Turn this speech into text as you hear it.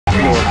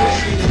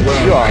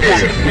You are.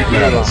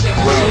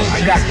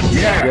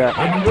 Yeah. I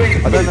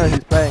don't know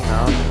who's playing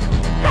now.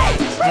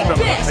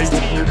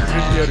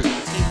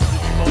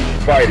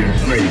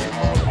 Fighters ready.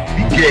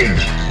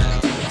 Engage.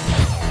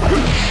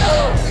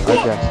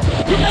 Okay.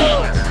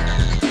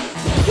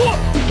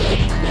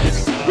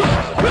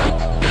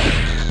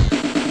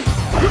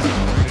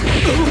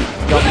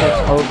 Jumping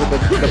over the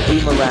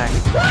boomerang.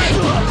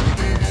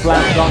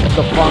 Slam dunk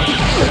the funk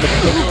and the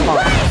kick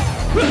punk.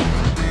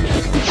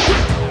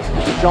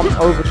 Jumps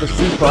over the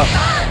super.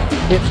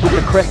 Hits with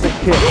the crescent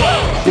kick.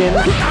 Shin.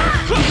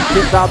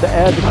 Hits out the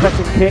air, the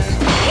crescent kick.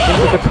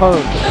 Into the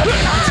cone.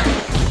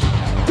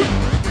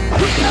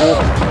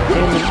 Walk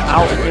in and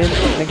out and in,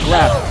 and then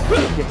grab.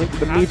 You hit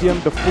the medium,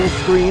 the full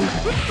screen.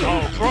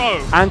 Oh, bro!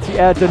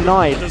 Anti-air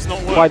denied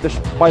by the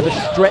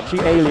stretchy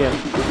alien.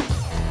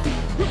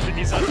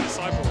 He's actually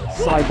cyborg.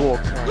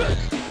 Cyborg.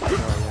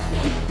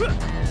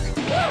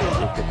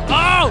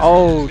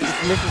 Oh,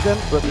 just misses him,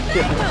 but the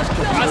chip is just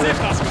As if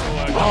that's gonna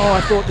work. Oh,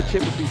 I thought the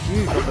chip would be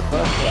huge on the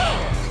first one.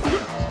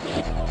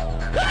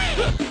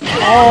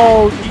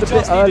 Oh, just a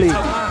bit early.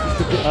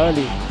 Just a bit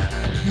early.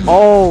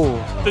 Oh.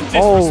 The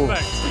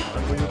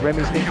disrespect.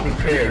 Remy's thinking.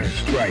 Prepare to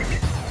strike.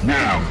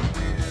 Now.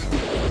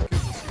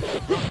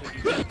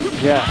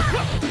 Yeah.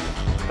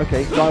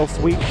 Okay, dial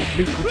sweep,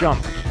 neutral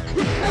jump.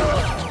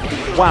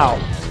 Wow.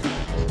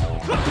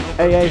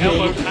 AA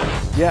here.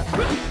 Yeah.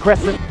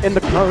 Crescent in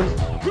the cone.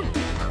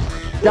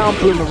 Down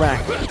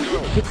boomerang.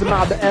 Hits him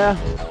out of the air.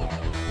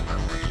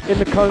 In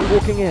the cone,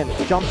 walking in.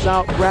 Jumps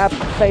out, grab,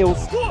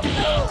 fails.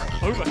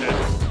 Overhead.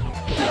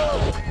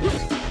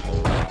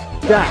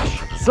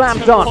 Dash. Slam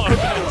dunk.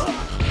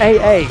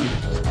 AA.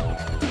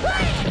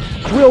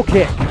 Drill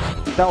kick.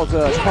 That was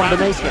a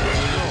combination.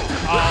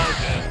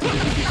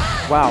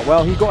 Wow,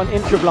 well, he got an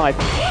inch of life.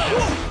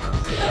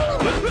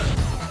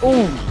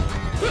 Ooh.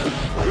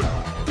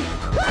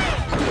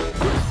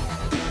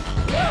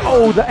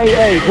 Oh, the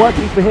AA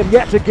working for him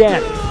yet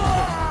again.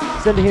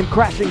 Sending him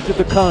crashing to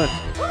the cone.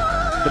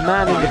 The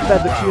man in the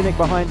feather tunic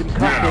behind him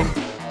cutting.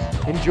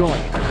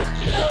 Enjoying.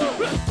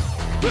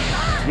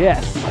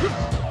 Yes.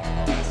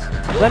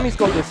 Remy's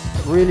got this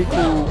really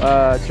cool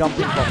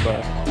jumping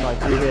combo. Like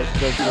 3 hits.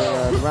 There's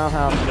the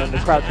roundhouse and then the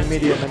crouching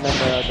medium and then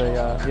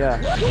yeah.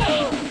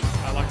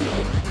 I like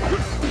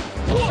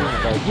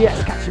that.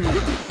 Yes, catch him.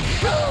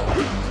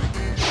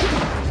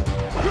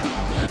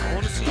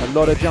 A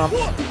lot of jumps.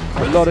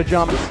 A lot of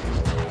jumps.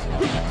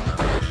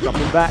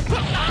 Jumping back.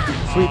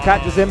 Sweep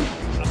catches him.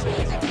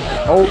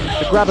 Oh,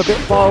 the grab a bit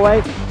far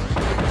away.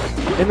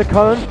 In the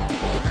cone.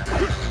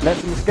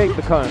 Lets him escape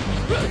the cone.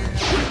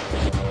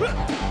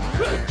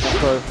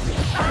 So,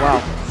 wow.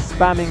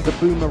 Spamming the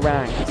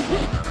boomerang.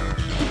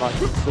 Like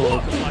sort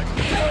of.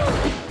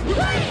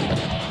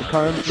 The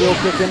cone, drill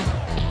kicking.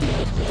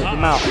 Take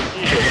him out.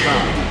 Take him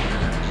out.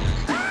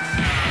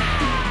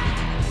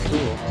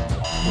 Cool.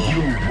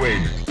 You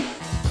win.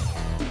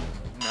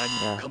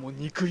 Yeah. Got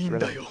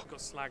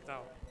slagged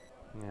out.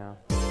 Yeah.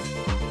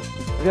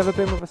 Have you ever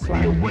been with a We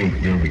slag? await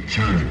your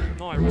return,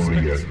 No, I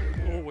warrior.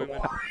 respect all women.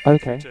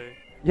 Okay. too.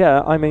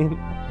 Yeah, I mean,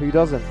 who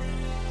doesn't?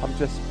 I'm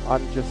just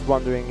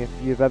wondering if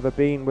you've ever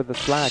been with a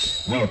slag.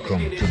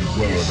 Welcome to the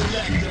world of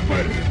Street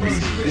Fighter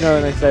 3. You know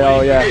when they say,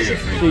 oh yeah,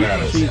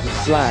 she's a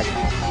slag.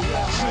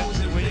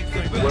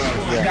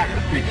 Yeah.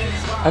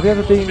 Have you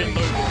ever been?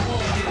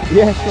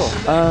 Yeah, sure.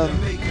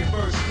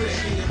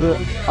 But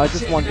I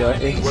just wonder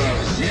if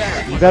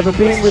you've ever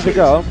been with a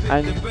girl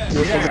and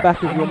you're, in the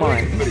back of your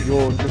mind,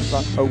 you're just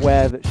like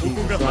aware that she's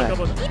a slag.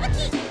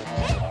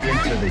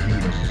 Into the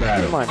heat of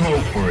battle. Mind.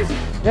 Go for it.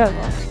 Yeah,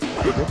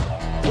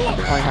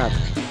 I have.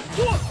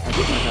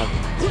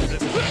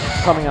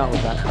 Coming out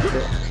with that.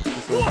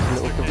 Just a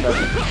little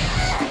confession.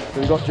 So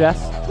we got Jess.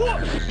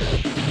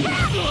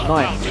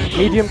 Nice.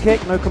 Medium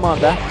kick, no command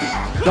dash.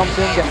 Jumps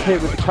in, gets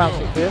hit with the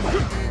crouching fist.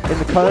 In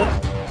the cone.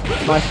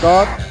 Nice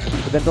guard.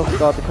 But then doesn't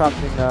guard the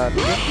crouching medium.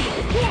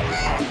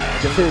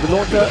 Gets hit with the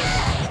launcher.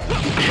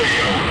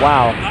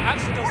 Wow. That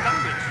actually does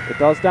damage. It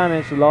does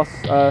damage the last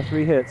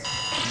 3 hits.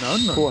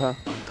 Caught her.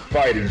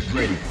 Fighters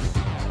ready.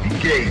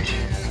 Engage.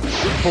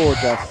 Poor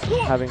Jess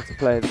having to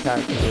play the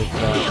character with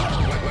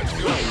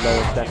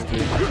lowest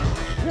energy.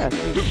 Yeah,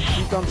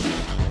 she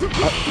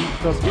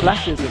does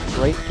flashes of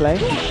great play.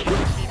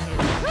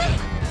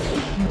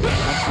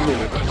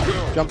 Absolutely.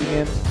 Jumping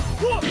in.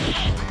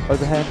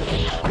 Overhead.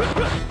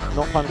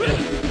 Not punishing.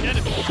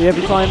 See,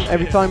 every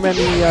time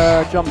Remy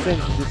jumps in,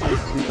 she just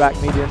needs to be back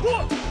medium.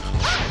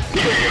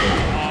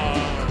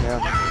 Yeah.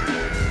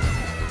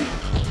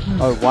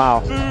 Oh,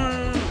 wow.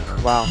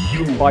 Wow.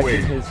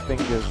 Biting his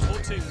fingers.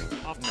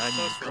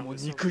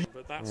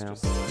 But that's Yeah.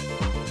 just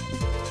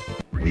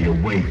We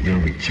await your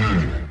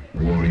return,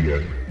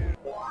 warrior.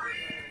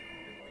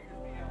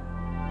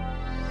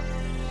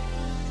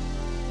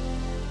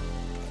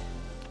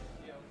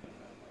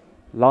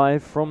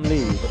 Live from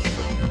Leeds,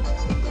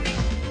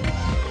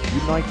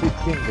 United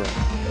Kingdom.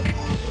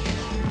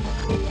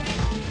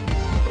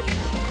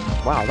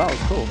 Wow, that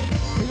was cool.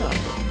 Yeah.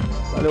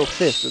 That little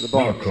fist at the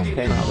bottom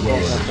came out of the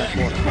bottom left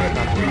corner.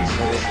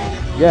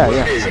 Yeah,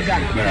 yeah.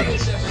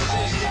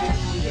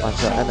 Like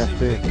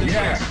MF2.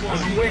 Yeah,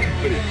 I'm waiting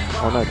for this.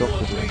 Oh no,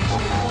 Doctor.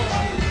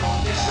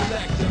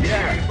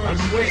 Yeah, I'm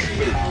waiting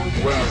for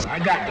this. Well, I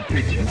got the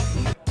picture.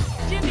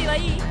 準備はい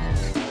い？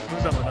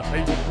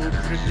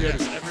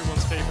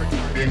 Everyone's favorite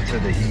character. Into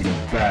the heat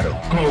of battle.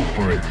 Go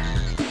for it.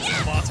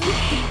 Martin.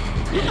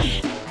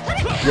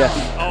 Yes,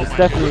 Oh it's my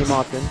definitely goodness.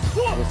 Martin. I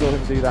saw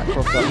him do that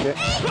cross-up kick.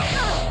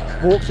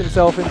 Walks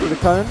himself into the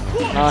cone.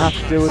 Now I have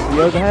to deal with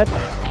the overhead.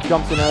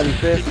 Jumps in early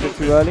fist, a bit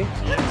too early.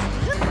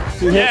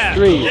 2 hits, Yeah,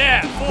 3,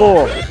 yeah,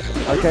 4.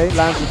 Okay,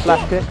 lands with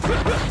flash kicks.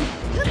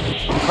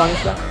 You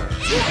punish that.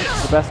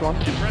 The best one.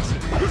 Impressive.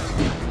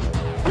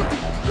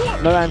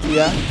 No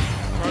anti-air.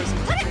 Throws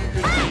into some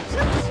good games.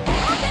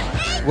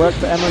 Works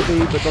for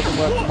MOD but doesn't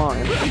work for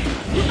Martin.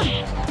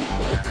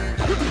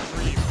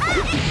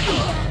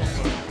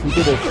 He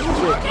did it.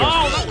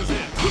 Oh, that was it.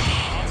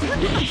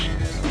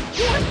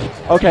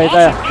 Okay,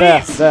 Martin, there.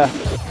 please.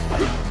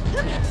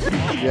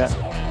 Yeah.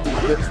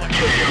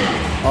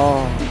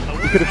 Oh,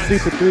 he could have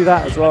supered through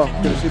that as well.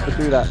 Could have supered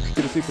through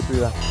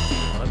that.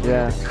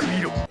 Yeah.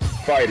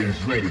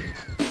 Fighters ready.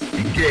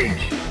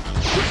 Engage.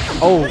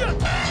 Oh,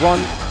 run.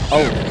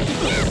 Oh,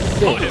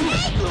 sick.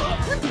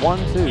 1,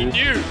 2.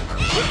 You.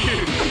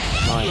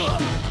 Nice.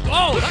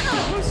 Oh, that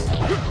was.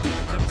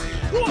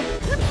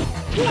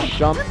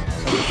 Jump.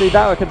 See,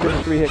 that could have been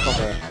a 3-hit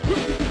combo.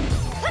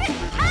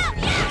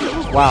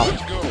 Wow.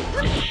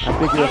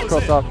 Ambiguous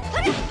cross up.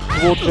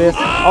 Towards this.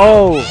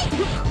 Oh!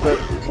 But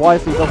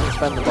wisely doesn't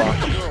spend the bar.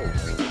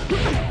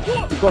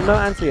 He's got no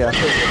anti-air.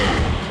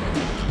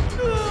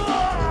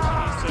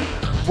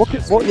 What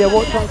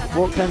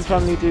can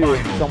Chun-Li do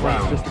if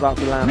someone's just about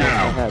to land on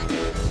their head?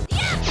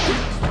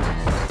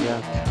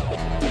 Yeah.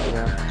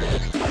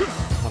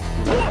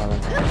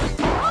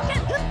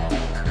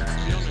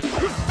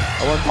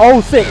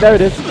 Oh, sick! There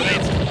it is.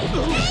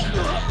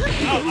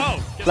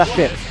 Flash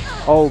kick.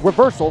 Oh,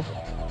 reversal.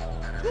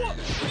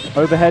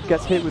 Overhead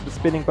gets hit with the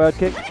spinning bird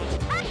kick.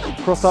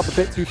 Cross up a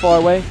bit too far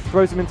away.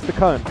 Throws him into the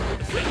cone.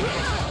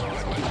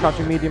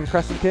 Crouching medium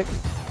crescent kick.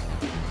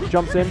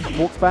 Jumps in,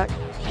 walks back.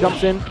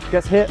 Jumps in,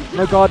 gets hit.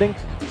 No guarding.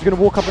 He's going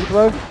to walk up and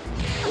throw.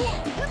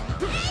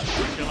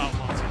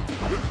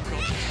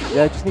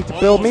 Yeah, just need to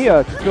build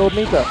meter. Just build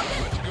meter.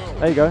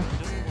 There you go.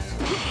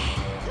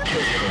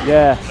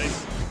 Yeah.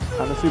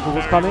 And the super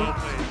was coming.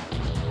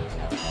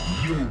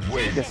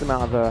 Gets him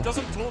out of there.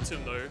 Doesn't taunt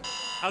him though.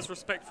 Has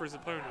respect for his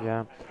opponent.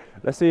 Yeah.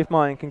 Let's see if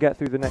Martin can get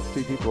through the next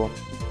 2 people.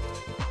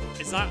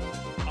 Is that?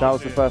 That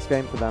was the first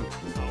game for them.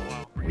 Oh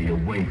wow. We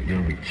await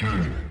your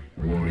return,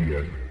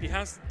 warrior. He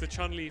has the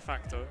Chun-Li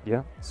factor.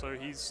 Yeah. So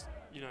he's,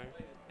 you know,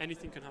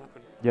 anything can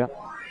happen. Yeah.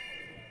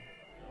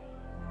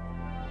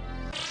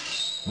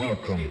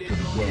 Welcome to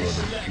the world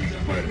of Street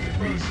Fighter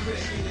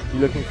 3. You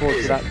looking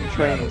forward to that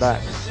training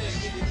back?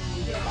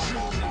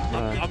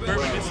 I'm very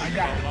listening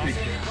about last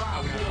year.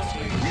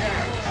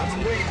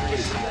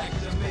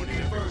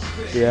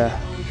 Yeah.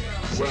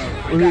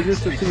 We're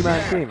just a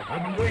 2-man team.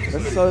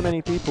 There's so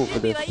many people for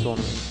this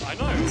tournament. I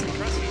know, it's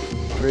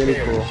impressive. Really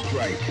cool.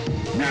 Strike.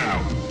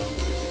 Now.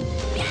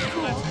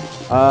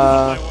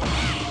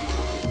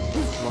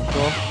 Not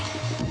sure.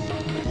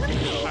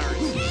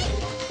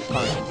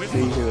 Can't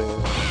see who it is.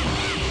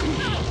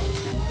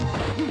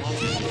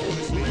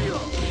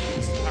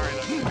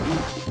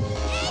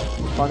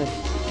 Punish.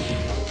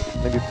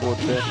 Maybe forward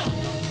there.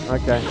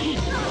 Okay.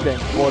 Getting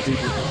 4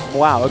 people.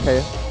 Wow,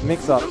 okay.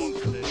 Mix up.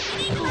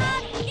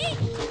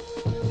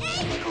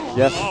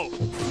 Yes.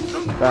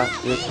 That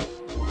is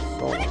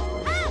so much.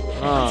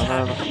 Oh,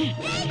 no.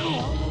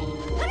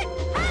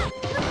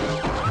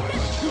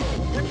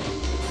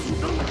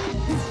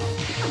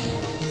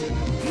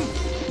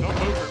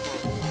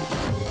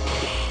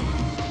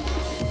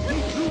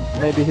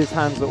 Maybe his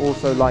hands are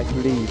also like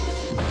leaves.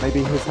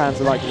 Maybe his hands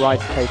are like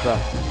rice paper.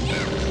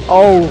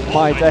 Oh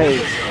my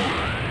days.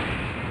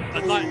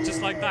 And like,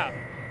 just like that.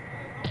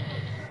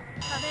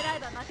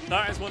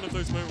 That is one of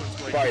those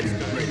moments where Fighters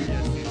he's ready.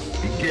 yes,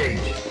 Engage.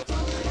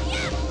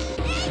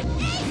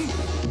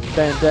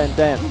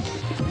 Damn.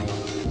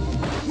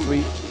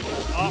 Sweet.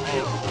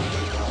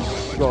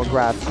 uh-oh. Got a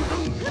grab.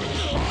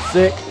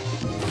 Sick.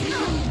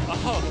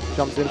 Oh,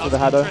 Jumps in for that's the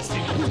Hado.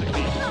 interesting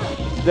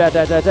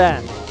technique.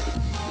 Damn.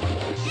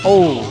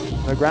 Oh,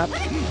 no grab. Oh!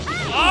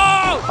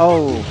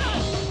 Oh.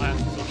 I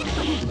actually thought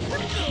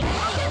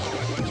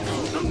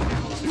that.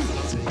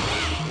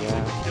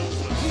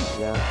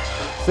 Yeah.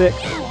 Sick.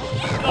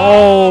 No, Oh.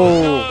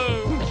 no.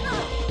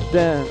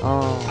 Damn. I Oh.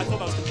 thought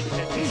that was going to be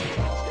KK's.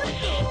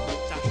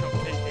 Dash up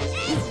KK's.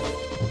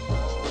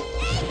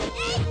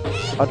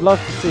 I'd love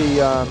to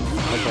see.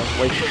 Okay,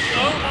 wait. Oh,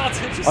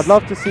 Martin, just I'd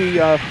love to see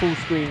full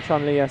screen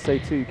Chun-Li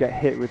SA2 get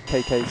hit with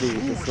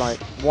KKZ. Just like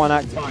one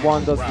does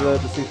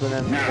the super and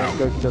then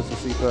Goku does the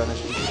super and then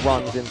she just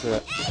runs into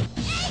it.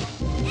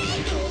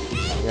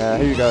 Yeah,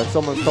 here you go.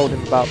 Someone's told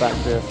him about back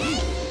fist.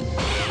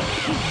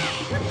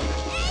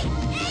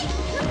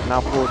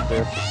 Now forward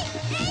fist.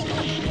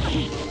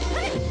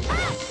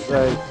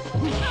 So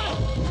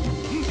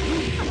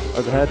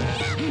overhead.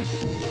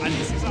 and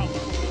this is out.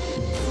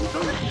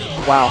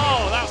 Wow.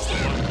 Oh, that's the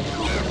one.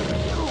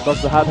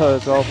 Does the Hadho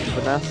as well for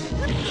finesse.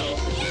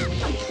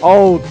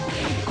 Oh,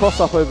 cross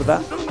up over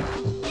that.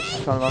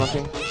 Kind of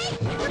unlucky.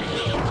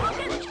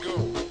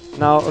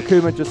 Now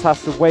Akuma just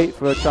has to wait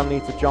for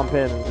Chun-Li to jump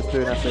in and just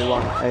do an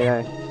SA1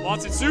 AA.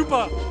 Martin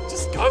super!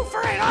 Just go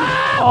for it!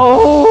 Ah!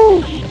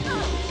 Oh!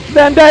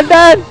 Then!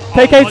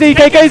 KKZ!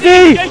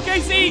 KKZ!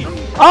 KKZ!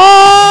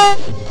 Oh!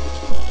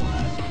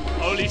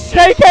 Holy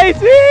shit!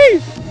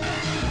 KKZ!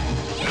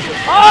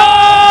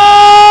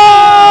 Oh!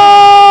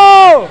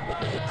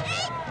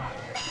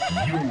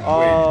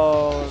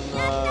 Oh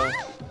no!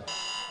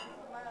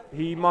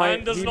 He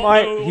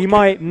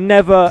might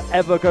never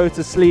ever go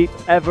to sleep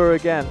ever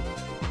again.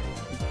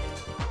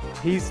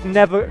 He's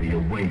never.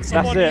 That's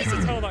Someone it. needs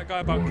to tell that guy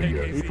about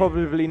KKZ. He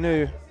probably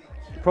knew.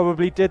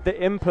 Probably did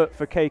the input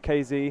for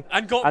KKZ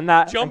And got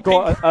and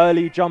got an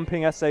early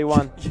jumping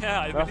SA1.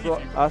 Yeah, I believe you.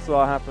 That's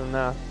what happened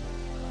now.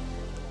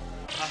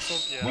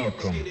 Yeah.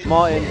 Welcome.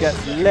 Martin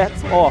gets let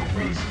off.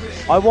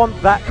 I want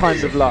that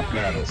kind of luck.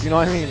 You know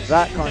what I mean?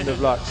 That kind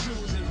of luck.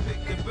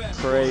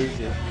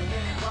 Crazy.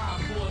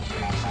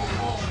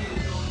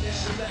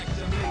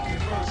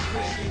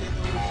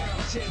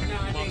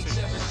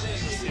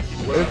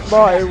 If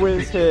Martin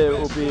wins here, it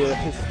will be a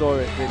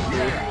historic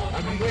victory.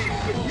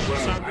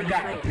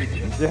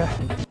 Yeah.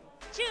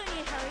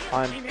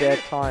 I'm dead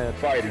tired.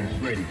 Fighters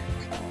ready.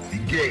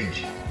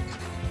 Engage.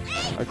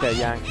 Okay,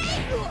 Yang.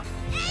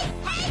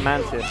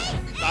 Mantis.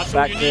 That's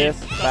Back all you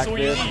this, need. back That's all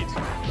you this. need.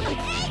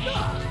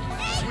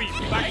 Sweep,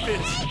 back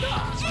this.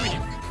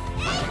 Sweep.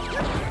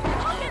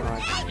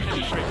 Right.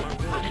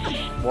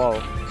 Whoa.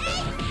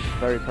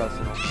 Very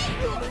personal.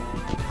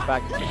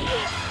 Back.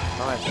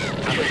 Nice.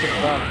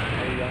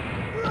 There you go.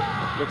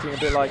 Looking a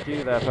bit like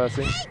you there,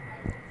 Percy.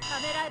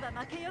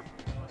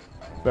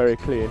 Very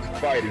clean.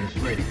 Fighters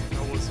ready.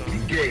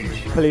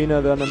 Engage. Cleaner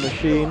than a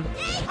machine.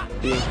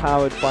 Being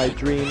powered by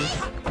dreams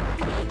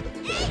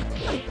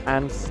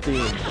and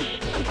steam.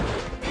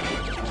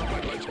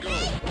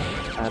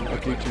 And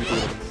Aduki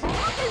demons.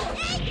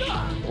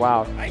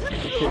 Wow.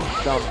 Kick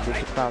jump with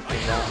the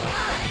crouching down.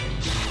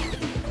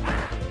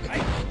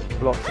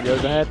 Blocks the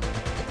overhead.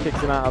 Kicks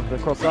him out of the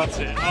cross up.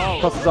 Oh,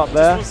 Crosses up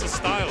there.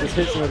 Just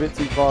hits him a bit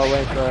too far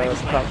away for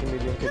crouching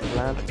medium kick to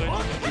land.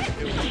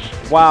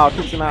 Wow,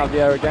 kicks him out of the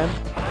air again.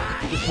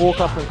 Just walk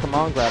up and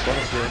command grab,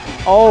 honestly.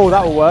 Oh,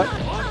 that will work.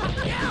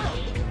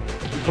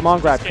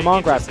 Command grab,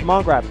 command grab,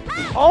 command grab.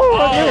 Oh,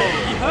 I knew it. He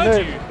I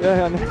heard knew you. it.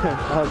 Yeah, I knew it.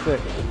 That was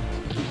it.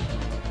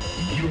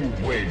 You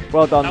win.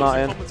 Well done, That was the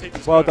Martin.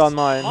 commentator's Well curse. done,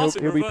 Martin.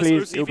 Martin, He'll be reverse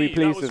pleased. He'll be OCV.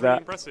 pleased That was with really that.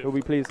 impressive. He'll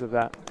be pleased with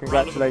that.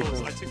 Round of Congratulations.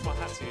 applause. I tip my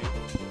hat to you.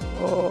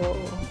 Oh.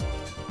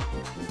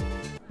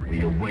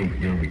 We await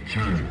your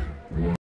return.